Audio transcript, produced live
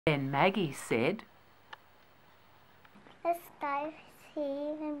Then Maggie said, "Let's go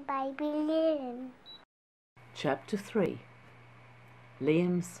see baby Liam." Chapter 3.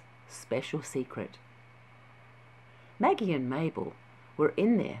 Liam's Special Secret. Maggie and Mabel were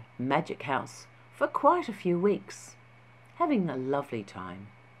in their magic house for quite a few weeks, having a lovely time.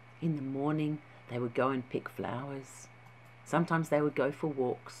 In the morning they would go and pick flowers. Sometimes they would go for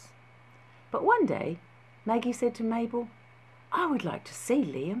walks. But one day Maggie said to Mabel, "I would like to see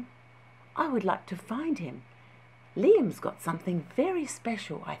Liam. I would like to find him. Liam's got something very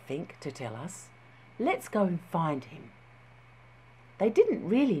special, I think, to tell us. Let's go and find him." They didn't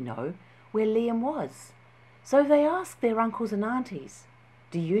really know where Liam was, so they asked their uncles and aunties,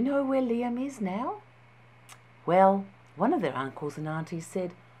 "Do you know where Liam is now?" Well, one of their uncles and aunties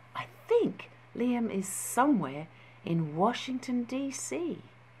said, "I think Liam is somewhere in Washington, D.C.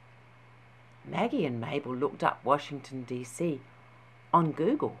 Maggie and Mabel looked up Washington, D.C. on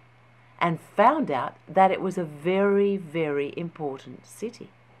Google and found out that it was a very, very important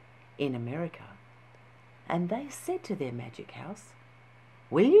city in America. And they said to their magic house,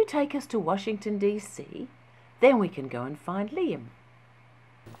 "Will you take us to Washington, D.C.? Then we can go and find Liam."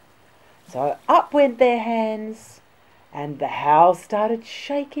 So up went their hands, and the house started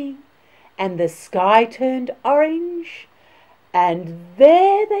shaking, and the sky turned orange, and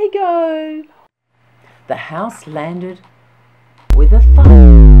there they go. The house landed with a thump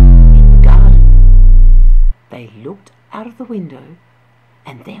in the garden. They looked out of the window,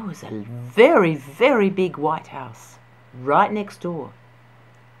 and there was a very, very big white house right next door.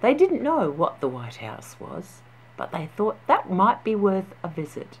 They didn't know what the White House was, but they thought that might be worth a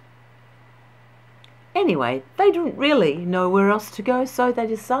visit. Anyway, they didn't really know where else to go, so they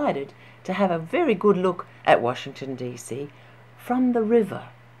decided to have a very good look at Washington, D.C. from the river.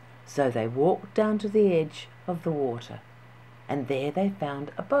 So they walked down to the edge of the water, and there they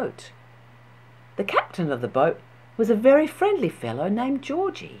found a boat. The captain of the boat was a very friendly fellow named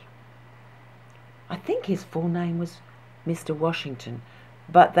Georgie. I think his full name was Mr. Washington,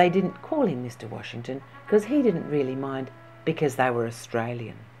 but they didn't call him Mr. Washington because he didn't really mind, because they were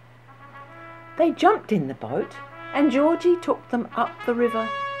Australian. They jumped in the boat, and Georgie took them up the river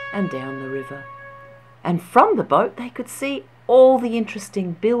and down the river. And from the boat they could see all the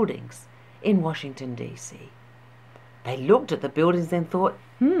interesting buildings in Washington, D.C. They looked at the buildings and thought,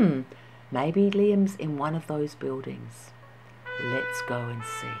 maybe Liam's in one of those buildings. Let's go and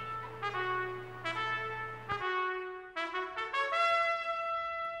see.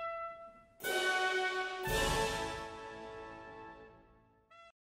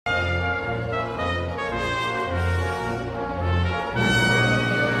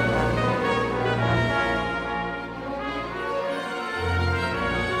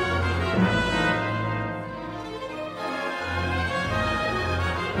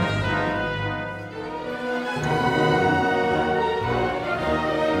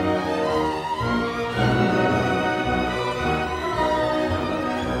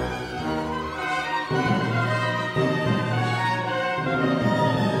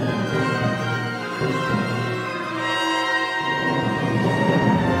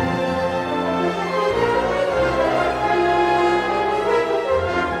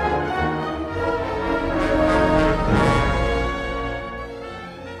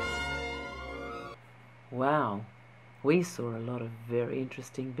 Wow, we saw a lot of very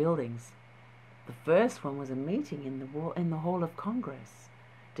interesting buildings. The first one was a meeting in the Hall of Congress.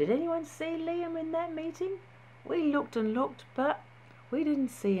 Did anyone see Liam in that meeting? We looked and looked, but we didn't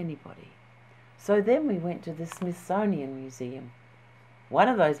see anybody. So then we went to the Smithsonian Museum. One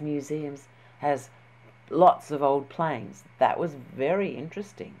of those museums has lots of old planes. That was very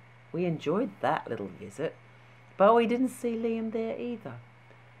interesting. We enjoyed that little visit, but we didn't see Liam there either.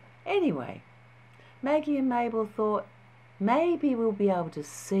 Anyway, Maggie and Mabel thought, maybe we'll be able to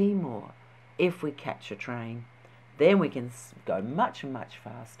see more if we catch a train. Then we can go much, much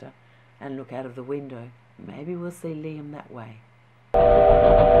faster and look out of the window. Maybe we'll see Liam that way.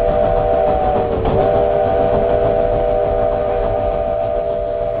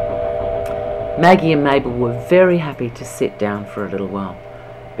 Maggie and Mabel were very happy to sit down for a little while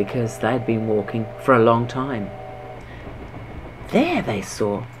because they'd been walking for a long time. There they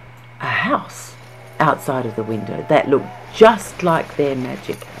saw a house outside of the window that looked just like their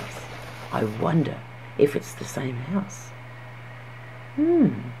magic house. I wonder if it's the same house. Very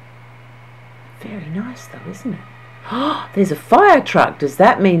nice though, isn't it? Oh, there's a fire truck. Does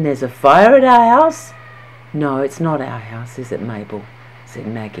that mean there's a fire at our house? No, it's not our house, is it, Mabel? Said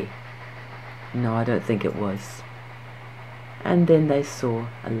Maggie. No, I don't think it was. And then they saw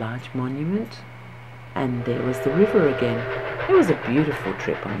a large monument And there was the river again. It was a beautiful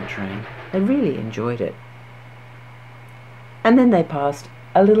trip on the train. They really enjoyed it. And then they passed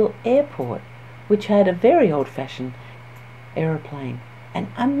a little airport, which had a very old-fashioned aeroplane. And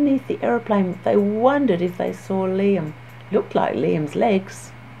underneath the aeroplane, they wondered if they saw Liam. Looked like Liam's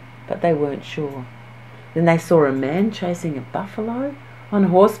legs, but they weren't sure. Then they saw a man chasing a buffalo on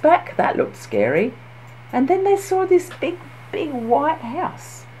horseback. That looked scary. And then they saw this big white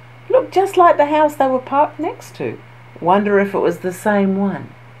house. Looked just like the house they were parked next to. Wonder if it was the same one.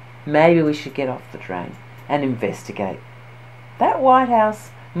 Maybe we should get off the train and investigate. That White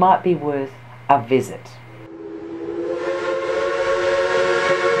House might be worth a visit.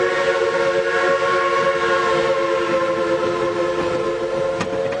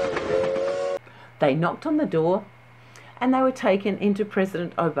 They knocked on the door and they were taken into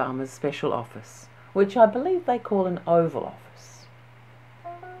President Obama's special office, which I believe they call an Oval Office.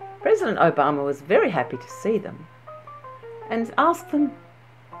 President Obama was very happy to see them and asked them,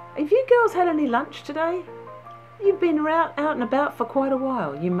 "Have you girls had any lunch today? You've been out and about for quite a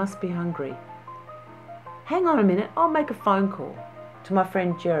while. You must be hungry. Hang on a minute, I'll make a phone call to my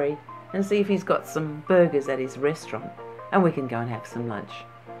friend Jerry and see if he's got some burgers at his restaurant and we can go and have some lunch.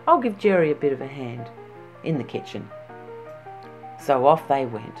 I'll give Jerry a bit of a hand in the kitchen." So off they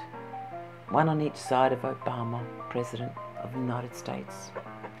went, one on each side of Obama, President of the United States,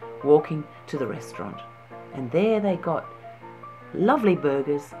 walking to the restaurant. And there they got lovely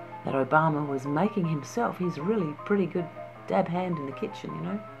burgers that Obama was making himself. He's really pretty good dab hand in the kitchen, you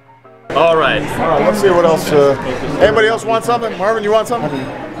know. All right, let's see what else. Anybody else want something? Marvin, you want something?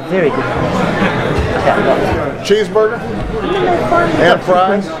 Very good. Cheeseburger? And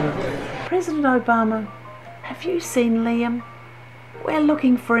fries? President Obama, have you seen Liam? We're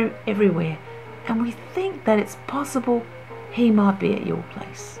looking for him everywhere, and we think that it's possible he might be at your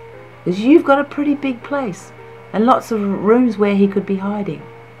place. Because you've got a pretty big place, and lots of rooms where he could be hiding.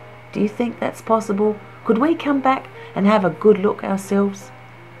 Do you think that's possible? Could we come back and have a good look ourselves?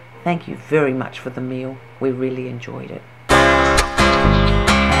 Thank you very much for the meal. We really enjoyed it.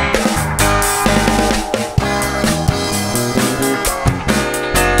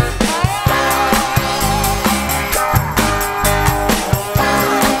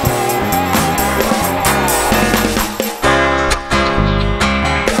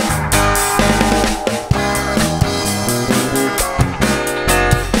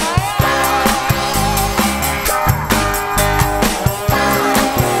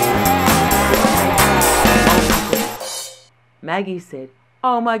 Maggie said,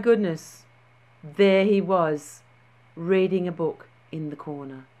 "Oh my goodness." There he was, reading a book in the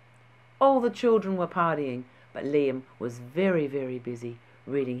corner. All the children were partying, but Liam was very, very busy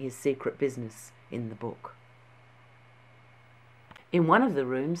reading his secret business in the book. In one of the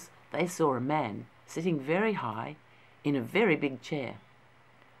rooms, they saw a man sitting very high in a very big chair.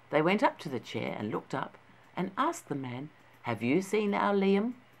 They went up to the chair and looked up and asked the man, "Have you seen our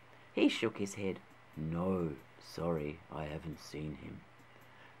Liam?" He shook his head. "No. Sorry, I haven't seen him."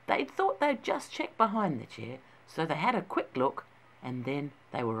 They thought they'd just check behind the chair, so they had a quick look, and then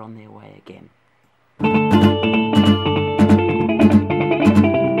they were on their way again.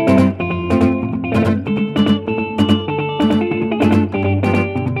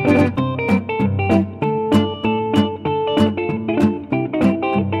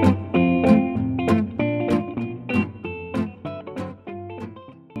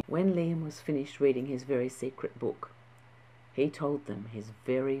 When Liam was finished reading his very secret book, he told them his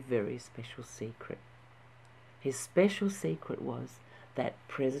very, very special secret. His special secret was that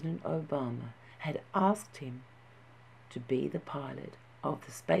President Obama had asked him to be the pilot of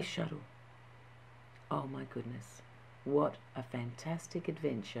the space shuttle. Oh my goodness, what a fantastic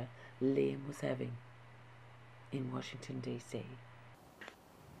adventure Liam was having in Washington, D.C.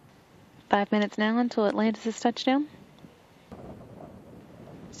 5 minutes now until Atlantis' touchdown.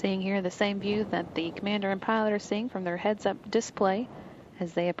 Seeing here the same view that the commander and pilot are seeing from their heads-up display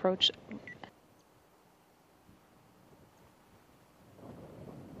as they approach.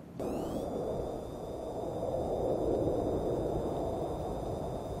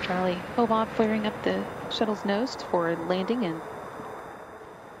 Charlie Hobart clearing up the shuttle's nose for landing, and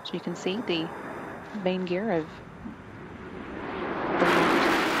as you can see, the main gear of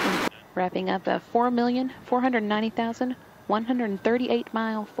wrapping up a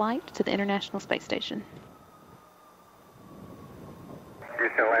 4,490,138-mile flight to the International Space Station.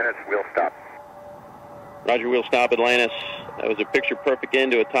 Houston, Atlantis, we'll stop. Roger, we'll stop, Atlantis. That was a picture-perfect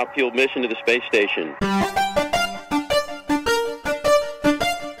end to a top-fueled mission to the space station.